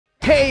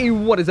Hey,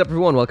 what is up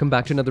everyone? Welcome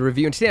back to another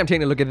review, and today I'm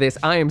taking a look at this.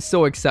 I am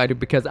so excited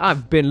because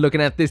I've been looking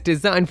at this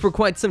design for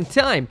quite some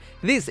time.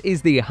 This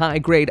is the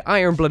high-grade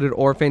Iron-Blooded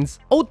Orphans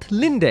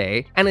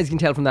OTLINDE, and as you can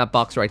tell from that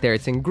box right there,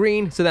 it's in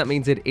green, so that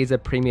means it is a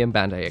premium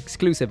Bandai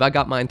exclusive. I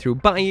got mine through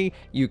BUYEE.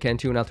 You can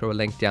too, and I'll throw a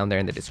link down there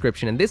in the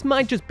description, and this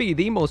might just be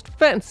the most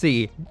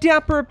fancy,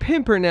 dapper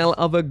pimpernel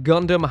of a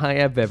Gundam I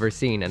have ever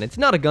seen. And it's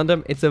not a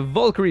Gundam, it's a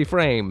Valkyrie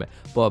frame,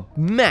 but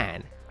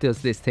man,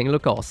 does this thing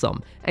look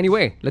awesome.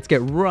 Anyway, let's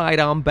get right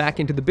on back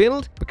into the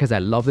build because I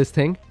love this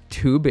thing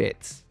 2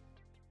 bits.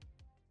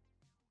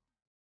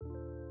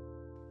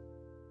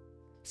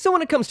 So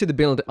when it comes to the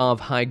build of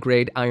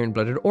high-grade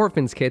Iron-Blooded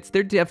Orphans kits,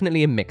 they're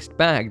definitely a mixed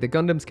bag. The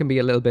Gundams can be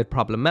a little bit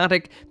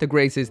problematic, the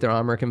Graces, their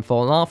armor can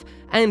fall off,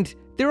 and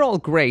they're all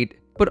great,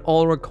 but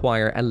all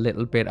require a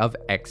little bit of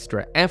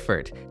extra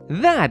effort.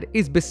 That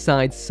is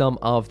besides some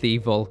of the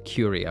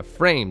Valkyria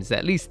frames,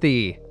 at least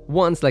the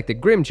ones like the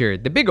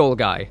Grimjord, the big old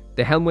guy.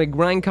 The Helmwig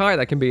Rankar,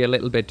 that can be a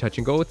little bit touch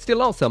and go, it's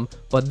still awesome,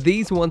 but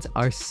these ones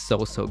are so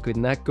good,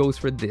 and that goes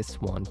for this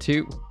one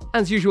too.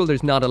 As usual,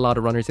 there's not a lot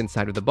of runners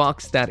inside of the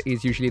box. That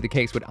is usually the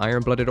case with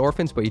Iron-Blooded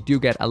Orphans, but you do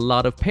get a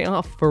lot of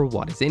payoff for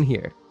what is in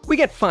here. We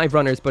get 5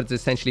 runners, but it's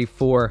essentially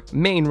 4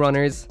 main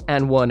runners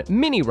and 1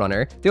 mini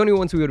runner. The only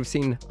ones we would have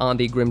seen on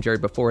the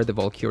Grimjord before the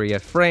Valkyria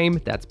frame,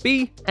 that's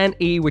B, and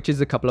E, which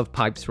is a couple of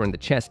pipes from the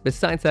chest.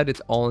 Besides that,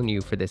 it's all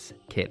new for this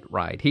kit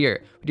right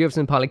here. We do have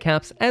some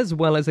polycaps as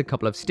well as a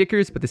couple of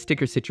stickers, but the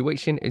sticker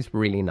situation is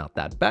really not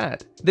that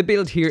bad. The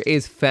build here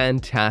is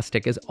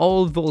fantastic, as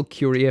all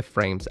Valkyria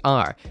frames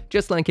are.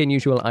 Just like in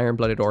usual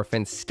Iron-Blooded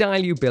Orphans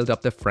style, you build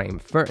up the frame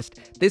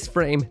first. This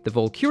frame, the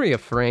Valkyria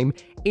frame,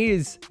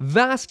 is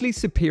vastly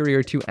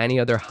superior to any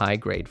other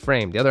high-grade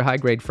frame. The other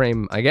high-grade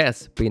frame, I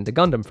guess, being the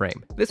Gundam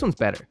frame. This one's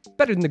better.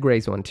 Better than the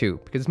Grays one too,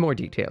 because it's more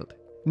detailed.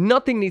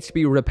 Nothing needs to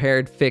be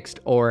repaired, fixed,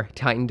 or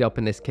tightened up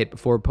in this kit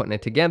before putting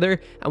it together,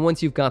 and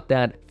once you've got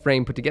that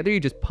frame put together, you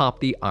just pop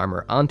the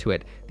armor onto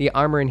it. The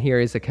armor in here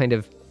is a kind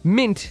of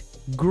mint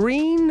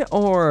green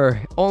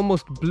or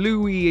almost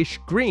bluey-ish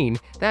green,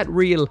 that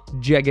real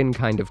jeggin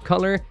kind of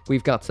color.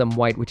 We've got some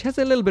white, which has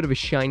a little bit of a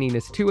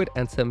shininess to it,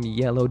 and some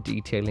yellow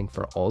detailing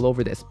for all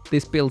over this.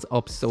 This builds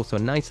up so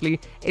nicely.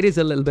 It is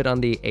a little bit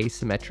on the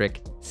asymmetric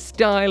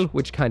style,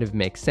 which kind of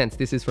makes sense.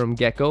 This is from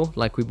Gecko,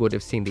 like we would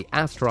have seen the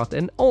Astaroth,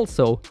 and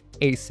also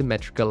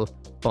asymmetrical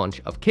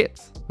bunch of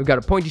kits. We've got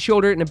a pointy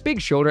shoulder and a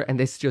big shoulder, and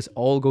this just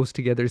all goes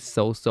together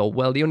so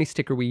well. The only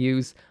sticker we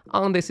use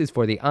on this is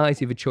for the eyes.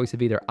 You have a choice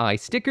of either eye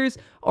stickers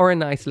or a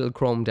nice little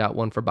chromed out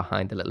one for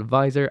behind the little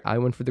visor. I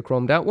went for the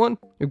chromed out one.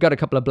 We've got a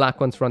couple of black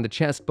ones for on the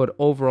chest, but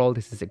overall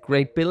this is a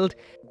great build.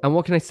 And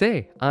what can I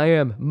say? I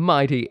am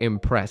mighty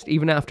impressed.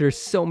 Even after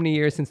so many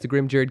years since the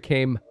Grimjord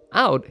came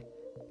out,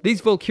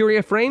 these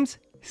Valkyria frames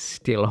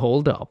still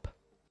hold up.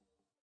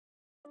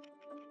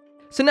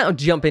 So now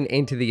jumping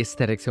into the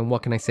aesthetics, and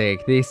what can I say,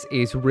 this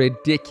is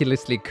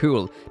ridiculously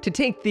cool. To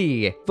take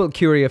the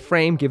Valkyria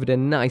frame, give it a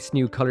nice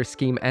new color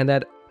scheme and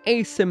that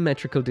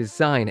asymmetrical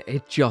design,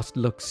 it just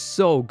looks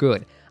so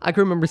good. I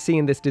can remember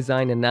seeing this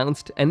design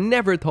announced and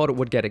never thought it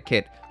would get a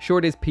kit. Sure,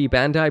 it is P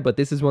Bandai, but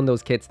this is one of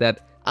those kits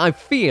that I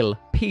feel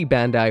P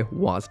Bandai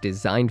was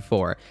designed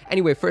for.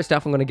 Anyway, first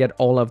off, I'm going to get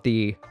all of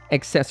the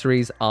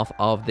accessories off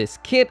of this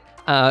kit.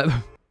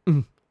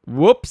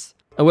 Whoops.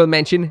 I will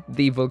mention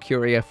the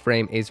Valkyria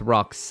frame is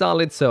rock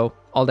solid, so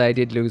all that I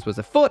did lose was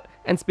a foot,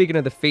 and speaking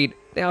of the feet,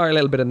 they are a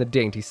little bit on the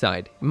dainty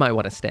side. You might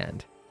want to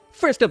stand.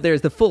 First up,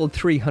 there's the full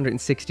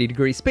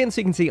 360-degree spin, so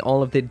you can see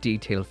all of the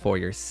detail for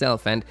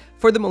yourself, and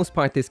for the most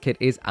part, this kit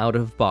is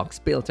out-of-box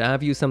built. I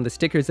have used some of the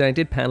stickers that I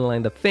did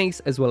paneline the face,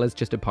 as well as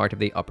just a part of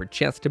the upper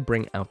chest to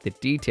bring out the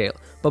detail.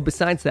 But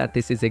besides that,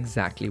 this is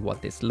exactly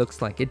what this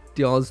looks like. It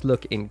does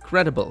look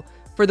incredible.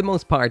 For the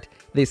most part,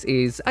 this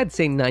is, I'd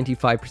say,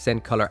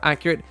 95% color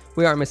accurate.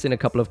 We are missing a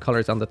couple of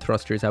colors on the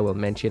thrusters I will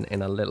mention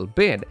in a little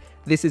bit.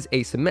 This is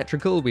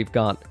asymmetrical. We've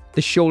got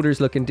the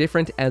shoulders looking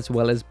different as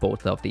well as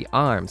both of the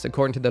arms.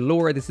 According to the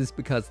lore, this is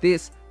because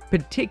this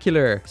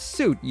particular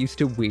suit used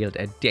to wield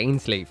a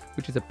Dainsleif,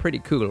 which is a pretty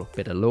cool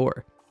bit of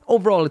lore.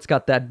 Overall, it's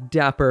got that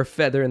dapper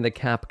feather in the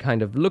cap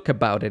kind of look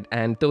about it,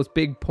 and those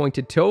big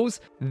pointed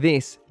toes,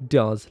 this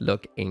does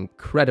look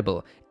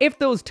incredible. If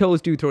those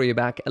toes do throw you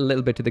back a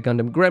little bit to the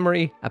Gundam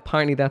Gremory,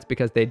 apparently that's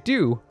because they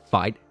do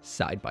fight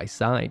side by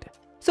side.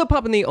 So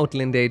popping the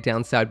OTLINDE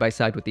down side by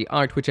side with the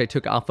art, which I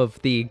took off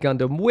of the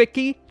Gundam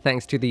wiki,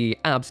 thanks to the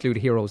absolute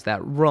heroes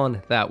that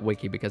run that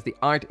wiki, because the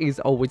art is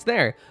always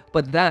there,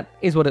 but that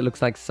is what it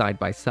looks like side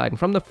by side. And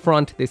from the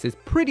front, this is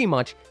pretty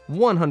much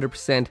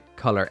 100%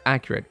 color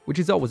accurate, which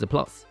is always a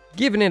plus.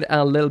 Giving it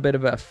a little bit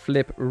of a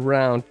flip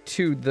round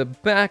to the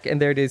back,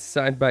 and there it is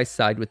side by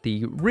side with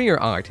the rear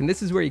art. And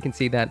this is where you can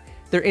see that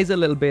there is a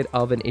little bit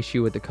of an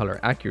issue with the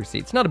color accuracy.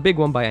 It's not a big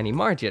one by any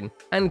margin,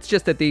 and it's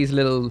just that these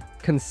little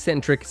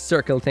concentric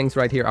circle things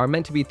right here are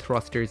meant to be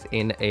thrusters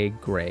in a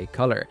gray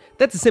color.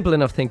 That's a simple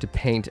enough thing to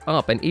paint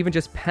up, and even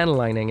just panel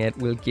lining it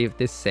will give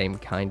this same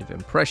kind of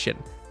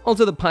impression.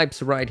 Also, the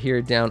pipes right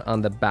here down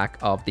on the back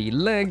of the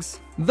legs,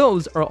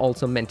 those are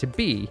also meant to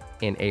be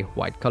in a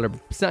white color.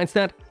 Besides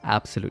that,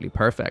 absolutely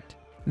perfect.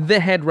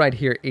 The head right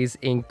here is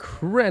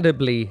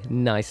incredibly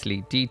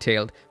nicely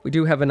detailed. We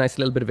do have a nice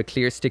little bit of a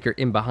clear sticker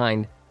in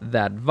behind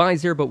that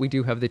visor, but we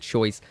do have the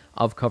choice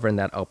of covering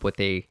that up with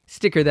a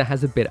sticker that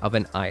has a bit of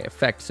an eye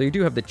effect. So you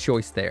do have the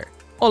choice there.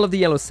 All of the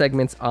yellow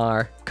segments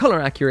are color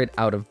accurate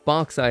out of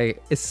box. I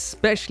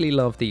especially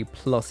love the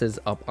pluses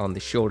up on the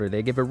shoulder.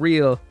 They give a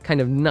real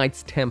kind of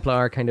Knights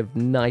Templar, kind of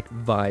knight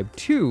vibe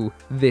to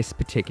this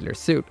particular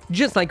suit.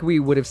 Just like we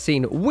would have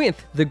seen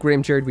with the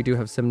Grimjerd, we do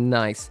have some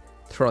nice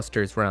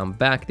thrusters round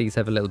back. These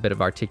have a little bit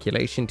of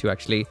articulation to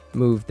actually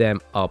move them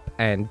up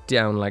and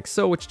down like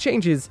so, which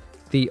changes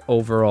the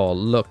overall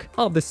look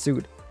of the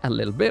suit a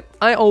little bit.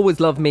 I always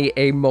love me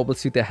a mobile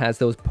suit that has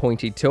those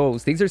pointy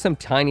toes. These are some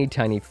tiny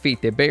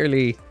feet. They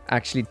barely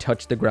actually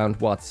touch the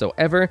ground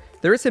whatsoever.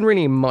 There isn't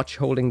really much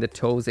holding the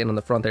toes in on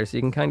the front there, so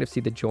you can kind of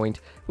see the joint,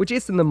 which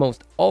isn't the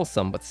most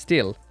awesome, but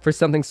still, for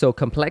something so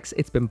complex,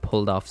 it's been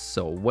pulled off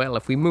so well.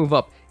 If we move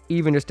up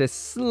even just a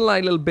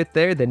slight little bit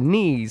there, the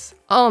knees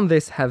on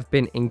this have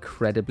been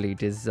incredibly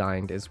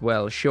designed as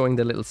well, showing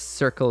the little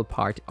circle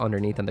part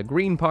underneath on the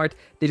green part.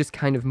 They just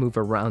kind of move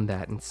around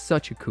that in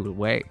such a cool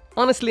way.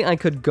 Honestly, I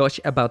could gush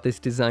about this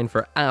design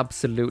for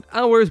absolute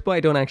hours, but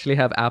I don't actually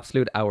have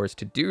absolute hours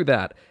to do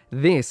that.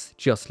 This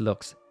just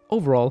looks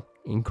overall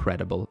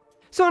incredible.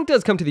 So it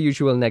does come to the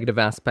usual negative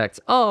aspects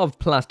of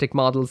plastic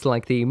models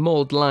like the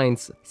mold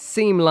lines,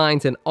 seam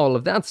lines, and all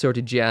of that sort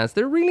of jazz.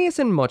 There really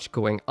isn't much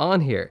going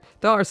on here.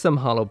 There are some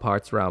hollow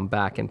parts around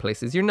back in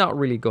places. You're not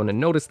really going to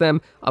notice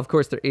them. Of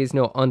course, there is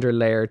no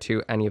underlayer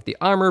to any of the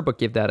armor, but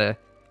give that a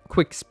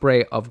quick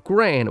spray of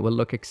grey and it will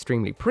look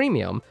extremely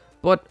premium.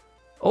 But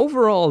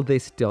overall,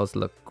 this does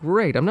look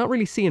great. I'm not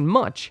really seeing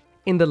much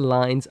in the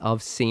lines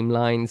of seam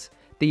lines.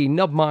 The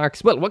nub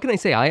marks, well, what can I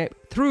say? I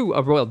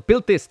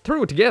built this,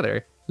 threw it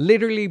together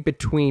literally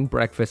between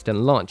breakfast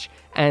and lunch,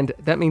 and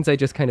that means I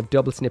just kind of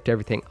double snipped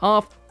everything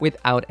off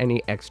without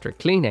any extra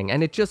cleaning,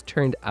 and it just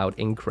turned out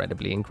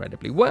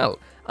incredibly well.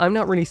 I'm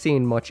not really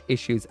seeing much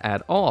issues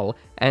at all,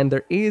 and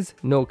there is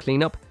no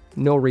cleanup,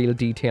 no real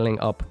detailing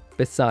up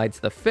besides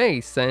the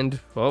face, and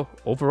well,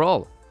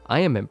 overall,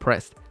 I am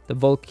impressed. The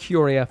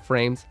Valkyria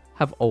frames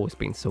have always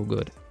been so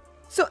good.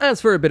 So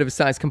as for a bit of a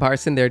size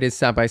comparison, there it is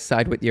side by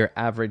side with your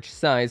average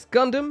size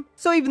Gundam.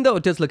 So even though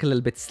it does look a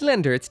little bit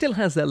slender, it still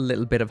has a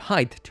little bit of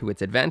height to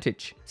its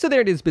advantage. So there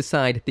it is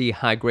beside the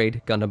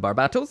high-grade Gundam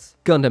Barbatos,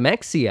 Gundam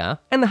Exia,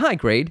 and the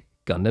high-grade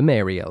Gundam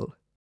Ariel.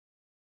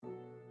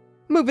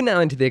 Moving now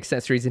into the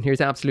accessories, and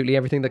here's absolutely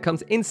everything that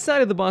comes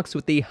inside of the box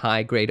with the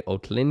high-grade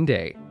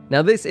OTLINDE.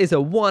 Now this is a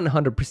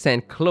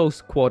 100% close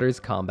quarters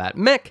combat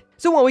mech.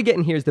 So what we get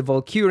in here is the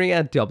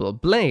Valkyria Double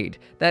Blade.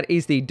 That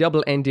is the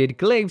double-ended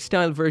glaive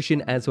style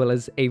version, as well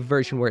as a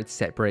version where it's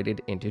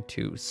separated into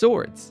two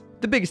swords.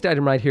 The biggest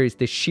item right here is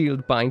the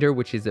shield binder,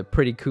 which is a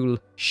pretty cool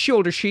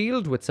shoulder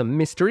shield with some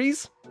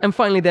mysteries. And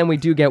finally then we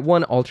do get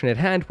one alternate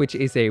hand, which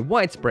is a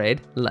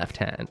widespread left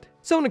hand.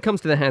 So when it comes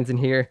to the hands in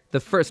here,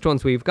 the first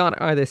ones we've got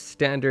are the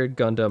standard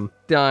Gundam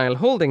style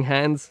holding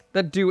hands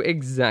that do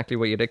exactly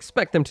what you'd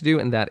expect them to do,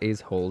 and that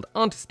is hold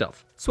onto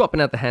stuff.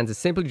 Swapping out the hands is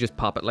simple, you just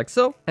pop it like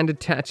so, and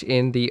attach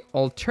in the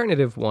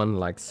alternative one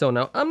like so.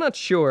 Now, I'm not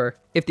sure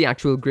if the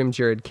actual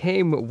Grimjerd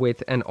came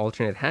with an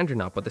alternate hand or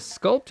not, but the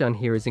sculpt on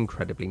here is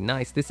incredibly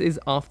nice. This is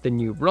off the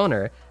new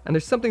runner, and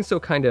there's something so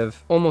kind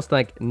of almost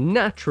like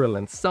natural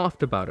and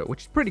soft about it,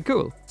 which is pretty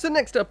cool. So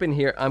next up in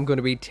here, I'm going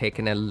to be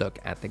taking a look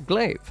at the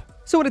glaive.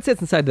 So what it says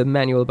inside the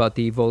manual about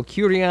the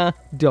Valkyria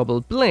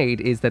Double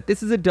Blade is that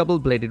this is a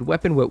double-bladed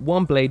weapon with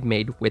one blade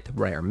made with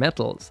rare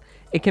metals.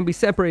 It can be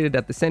separated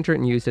at the center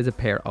and used as a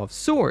pair of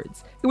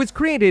swords. It was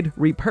created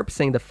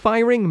repurposing the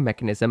firing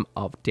mechanism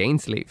of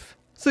Dainsleif.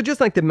 So just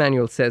like the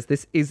manual says,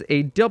 this is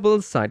a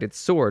double-sided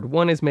sword.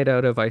 One is made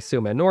out of, I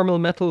assume, a normal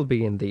metal,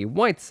 being the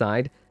white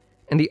side,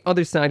 and the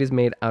other side is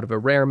made out of a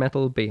rare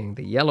metal, being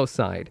the yellow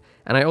side.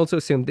 And I also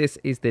assume this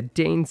is the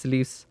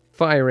Dainsleif's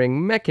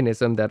firing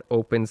mechanism that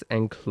opens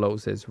and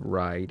closes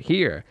right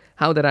here.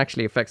 How that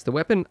actually affects the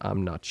weapon,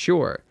 I'm not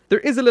sure. There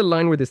is a little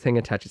line where this thing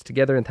attaches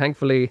together, and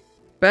thankfully,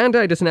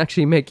 Bandai doesn't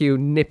actually make you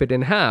nip it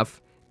in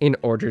half in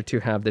order to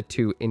have the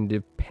two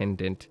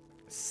independent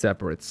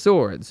separate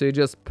swords. So you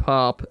just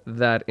pop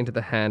that into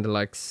the hand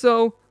like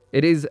so.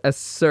 It is a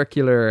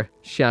circular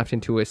shaft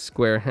into a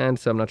square hand,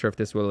 so I'm not sure if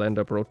this will end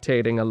up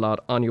rotating a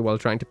lot on you while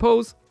trying to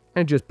pose,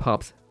 and it just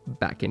pops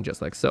back in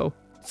just like so.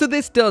 So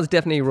this does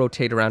definitely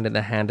rotate around in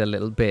the hand a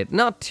little bit.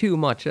 Not too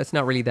much, that's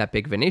not really that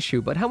big of an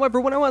issue, but however,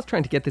 when I was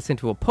trying to get this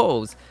into a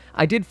pose,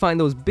 I did find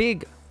those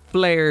big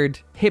flared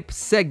hip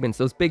segments,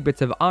 those big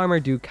bits of armor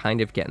do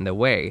kind of get in the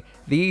way.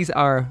 These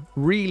are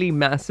really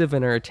massive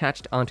and are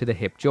attached onto the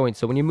hip joint,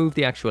 so when you move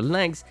the actual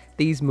legs,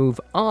 these move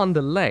on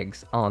the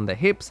legs, on the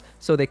hips,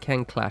 so they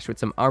can clash with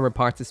some armor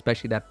parts,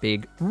 especially that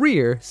big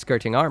rear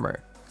skirting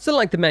armor. So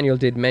like the manual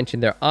did mention,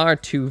 there are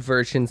two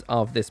versions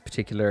of this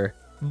particular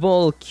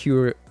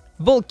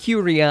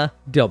Valkyria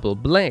Double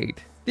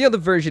Blade. The The other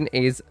version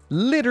is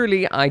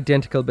literally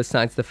identical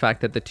besides the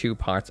fact that the two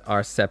parts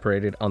are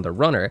separated on the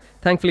runner.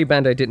 Thankfully,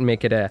 Bandai didn't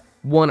make it a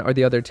one or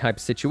the other type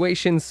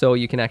situation, so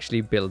you can actually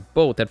build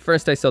both. At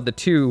first, I saw the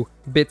two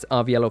bits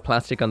of yellow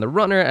plastic on the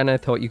runner, and I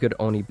thought you could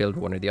only build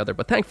one or the other,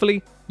 but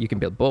thankfully, you can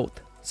build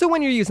both. So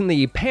when you're using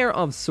the pair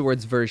of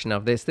swords version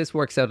of this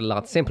works out a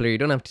lot simpler. You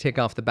don't have to take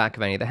off the back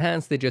of any of the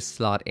hands, they just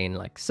slot in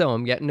like so.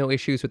 I'm getting no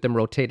issues with them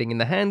rotating in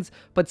the hands,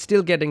 but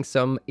still getting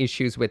some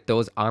issues with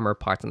those armor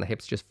parts on the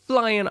hips just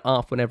flying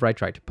off whenever I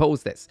try to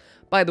pose this.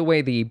 By the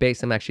way, the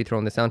base I'm actually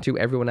throwing this onto,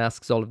 everyone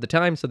asks all of the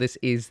time, so this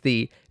is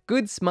the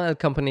Good Smile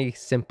Company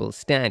Simple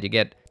Stand. You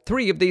get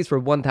 3 of these for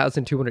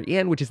 1,200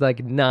 yen, which is like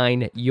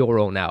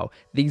 €9 now.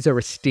 These are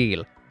a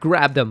steal.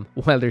 Grab them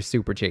while they're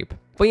super cheap.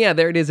 But yeah,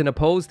 there it is in a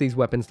pose. These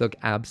weapons look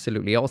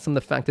absolutely awesome.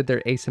 The fact that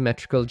they're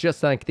asymmetrical,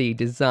 just like the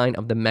design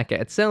of the mecha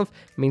itself,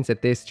 means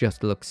that this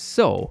just looks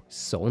so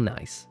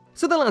nice.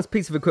 So the last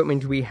piece of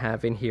equipment we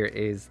have in here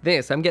is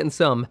this. I'm getting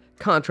some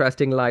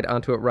contrasting light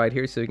onto it right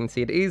here so you can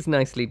see it is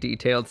nicely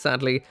detailed.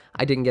 Sadly,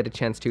 I didn't get a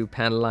chance to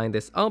panel line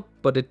this up,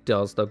 but it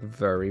does look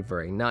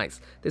very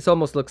nice. This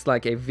almost looks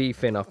like a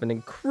V-fin off an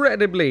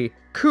incredibly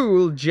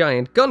cool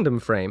giant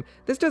Gundam frame.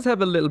 This does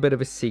have a little bit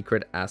of a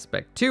secret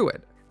aspect to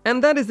it.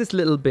 And that is this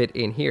little bit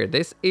in here.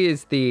 This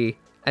is the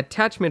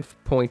attachment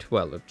point,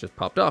 well, it just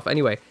popped off.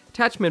 Anyway,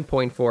 attachment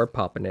point for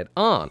popping it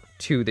on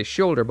to the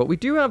shoulder, but we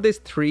do have this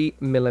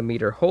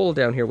 3mm hole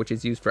down here which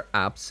is used for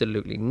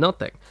absolutely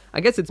nothing.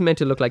 I guess it's meant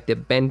to look like the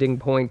bending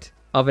point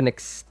of an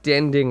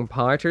extending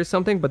part or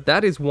something, but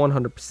that is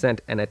 100%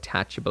 an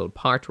attachable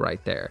part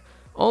right there.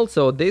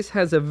 Also, this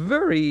has a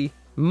very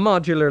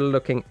modular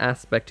looking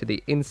aspect to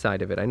the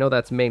inside of it. I know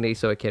that's mainly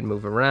so it can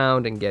move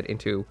around and get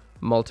into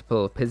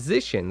multiple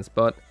positions,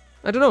 but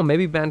I don't know,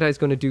 maybe Bandai's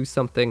going to do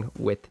something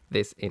with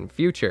this in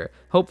future.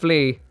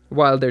 Hopefully,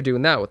 while they're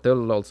doing that,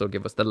 they'll also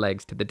give us the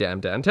legs to the damn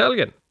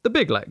Dantalion. The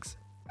big legs.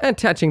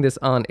 Attaching this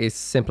on is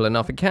simple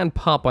enough. It can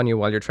pop on you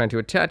while you're trying to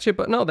attach it,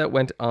 but no, that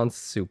went on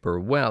super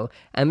well.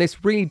 And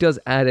this really does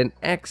add an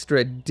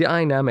extra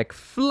dynamic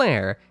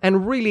flair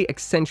and really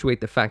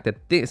accentuate the fact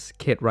that this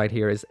kit right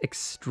here is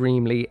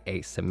extremely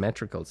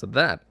asymmetrical. So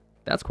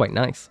that's quite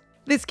nice.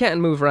 This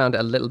can move around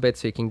a little bit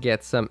so you can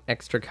get some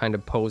extra kind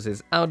of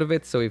poses out of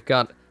it. So we've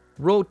got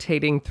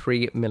rotating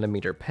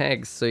 3mm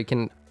pegs, so you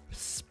can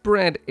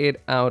spread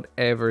it out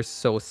ever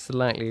so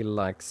slightly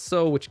like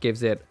so, which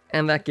gives it,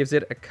 and that gives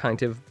it a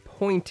kind of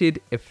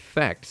pointed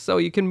effect. So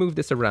you can move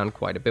this around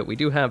quite a bit. We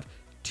do have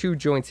 2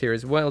 joints here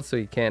as well, so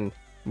you can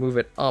move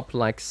it up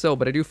like so,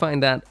 but I do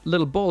find that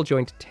little ball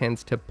joint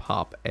tends to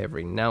pop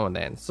every now and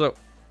then. So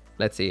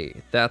let's see,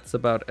 that's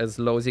about as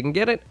low as you can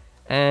get it.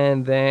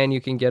 And then you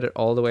can get it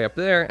all the way up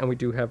there, and we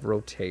do have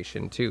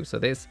rotation too. So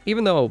this,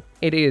 even though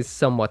it is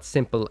somewhat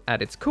simple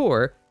at its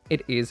core,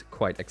 it is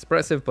quite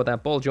expressive, but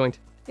that ball joint,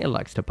 it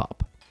likes to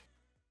pop.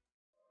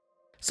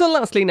 So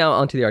lastly now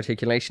onto the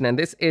articulation, and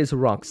this is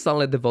rock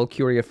solid. The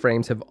Valkyria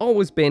frames have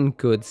always been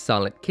good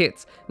solid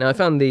kits. Now I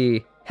found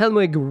the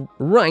Helmwig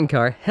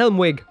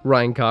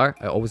Rheinkar,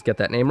 I always get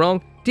that name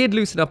wrong, did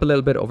loosen up a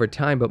little bit over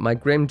time, but my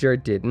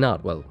Grimger did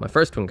not. Well, my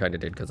first one kind of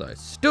did because I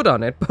stood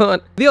on it,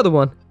 but the other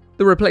one,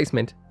 the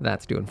replacement,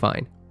 that's doing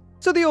fine.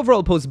 So the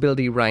overall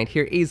posability right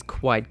here is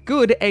quite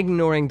good,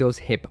 ignoring those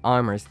hip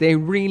armors. They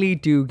really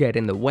do get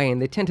in the way,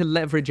 and they tend to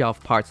leverage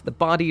off parts of the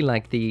body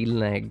like the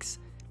legs.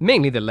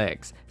 Mainly the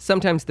legs.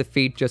 Sometimes the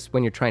feet, just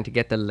when you're trying to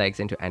get the legs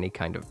into any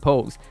kind of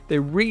pose. They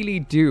really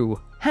do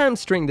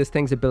hamstring this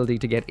thing's ability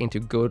to get into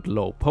good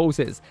low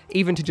poses,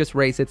 even to just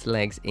raise its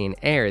legs in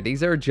air.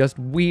 These are just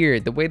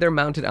weird. The way they're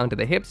mounted onto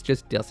the hips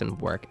just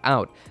doesn't work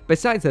out.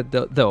 Besides that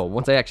though,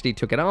 once I actually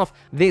took it off,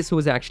 this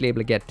was actually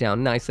able to get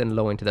down nice and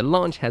low into the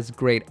launch, has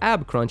great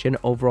ab crunch, and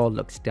overall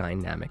looks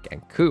dynamic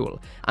and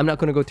cool. I'm not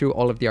going to go through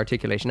all of the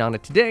articulation on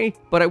it today,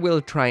 but I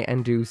will try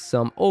and do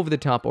some over the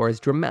top or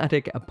as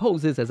dramatic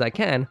poses as I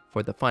can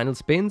for the final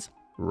spins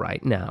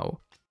right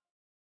now.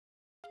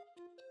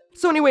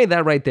 So anyway,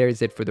 that right there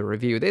is it for the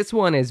review. This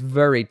one is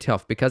very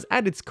tough because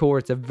at its core,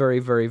 it's a very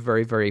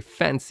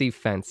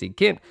fancy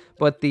kit,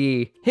 but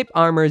the hip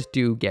armors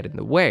do get in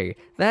the way.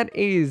 That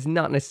is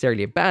not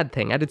necessarily a bad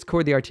thing. At its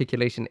core, the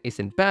articulation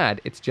isn't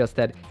bad. It's just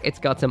that it's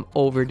got some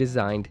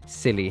over-designed,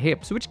 silly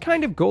hips, which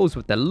kind of goes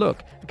with the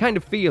look. I kind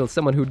of feel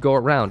someone who'd go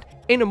around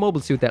in a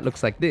mobile suit that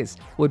looks like this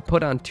would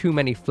put on too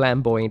many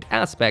flamboyant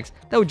aspects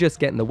that would just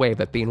get in the way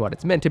of it being what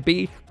it's meant to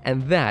be,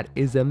 and that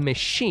is a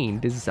machine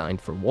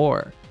designed for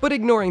war. But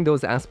ignoring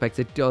those aspects,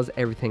 it does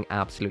everything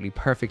absolutely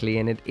perfectly,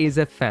 and it is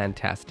a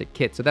fantastic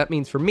kit. So that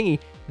means for me,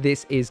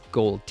 this is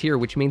gold tier,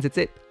 which means it's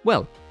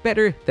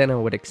better than I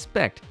would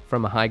expect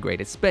from a high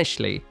grade,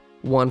 especially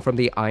one from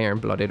the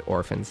Iron-Blooded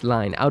Orphans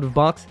line. Out of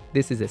box,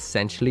 this is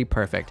essentially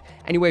perfect.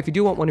 Anyway, if you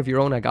do want one of your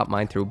own, I got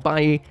mine through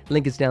BUYEE.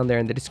 Link is down there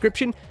in the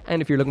description.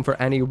 And if you're looking for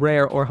any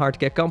rare or hard to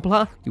get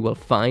gunpla, you will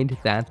find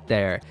that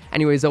there.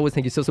 Anyway, as always,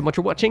 thank you so much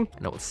for watching,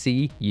 and I will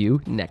see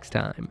you next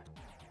time.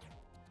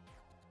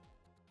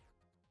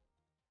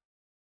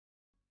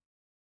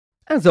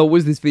 As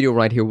always, this video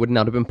right here would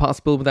not have been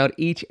possible without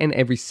each and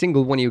every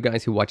single one of you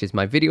guys who watches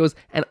my videos,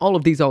 and all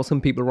of these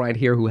awesome people right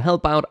here who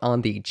help out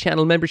on the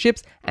channel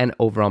memberships and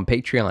over on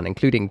Patreon,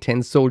 including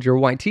 10 Soldier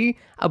YT,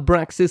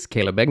 Abraxas,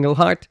 Caleb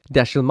Engelhart,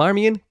 Dashil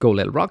Marmion,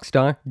 Golel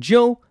Rockstar,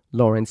 Joe,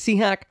 Lauren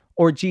Sihak,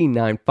 or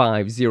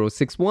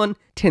G95061,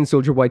 10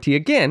 Soldier YT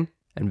again,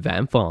 and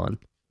Van Fawn.